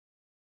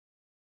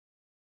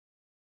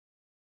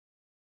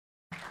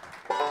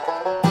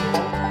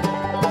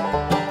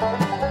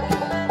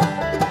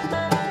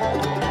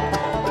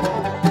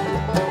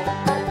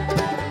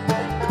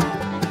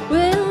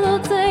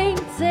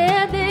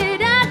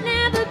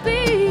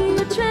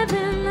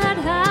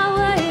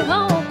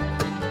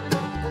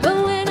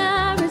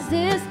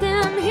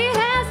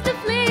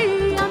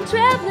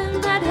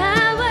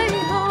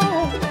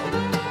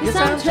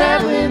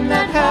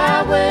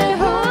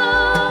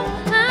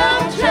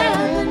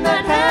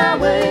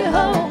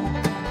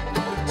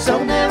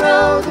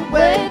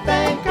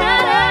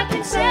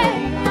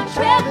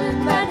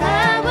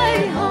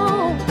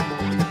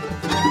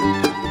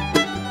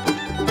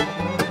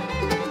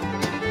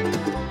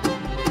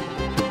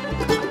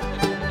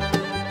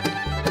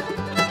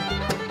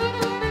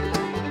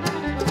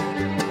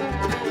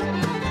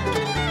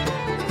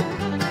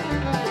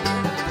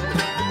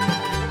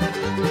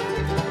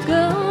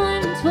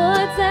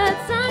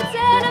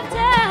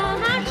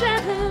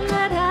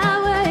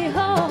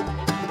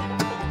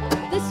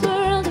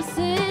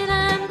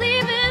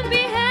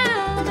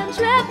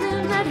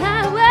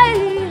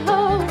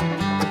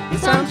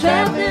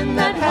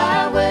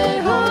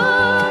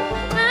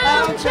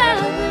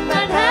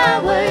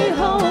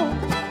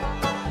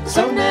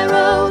So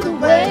narrow the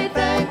way,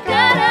 thank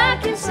God I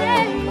can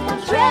say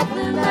I'm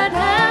traveling that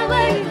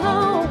highway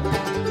home.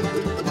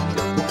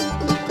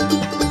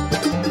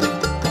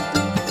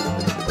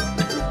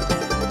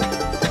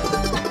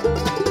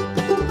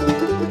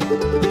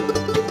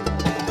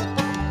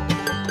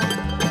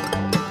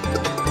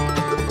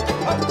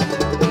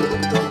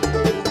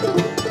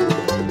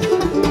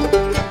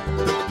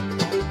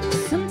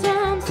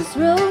 Sometimes this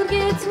road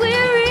gets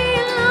weary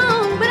and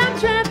long, but I'm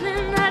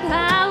traveling that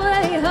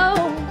highway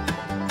home.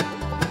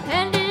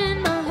 And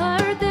in my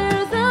heart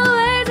there's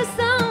always a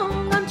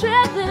song. I'm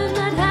traveling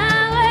that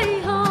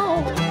highway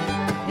home.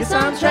 Yes,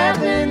 I'm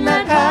traveling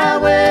that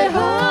highway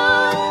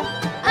home.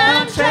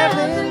 I'm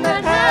traveling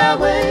that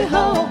highway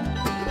home.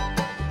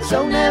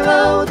 So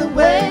narrow the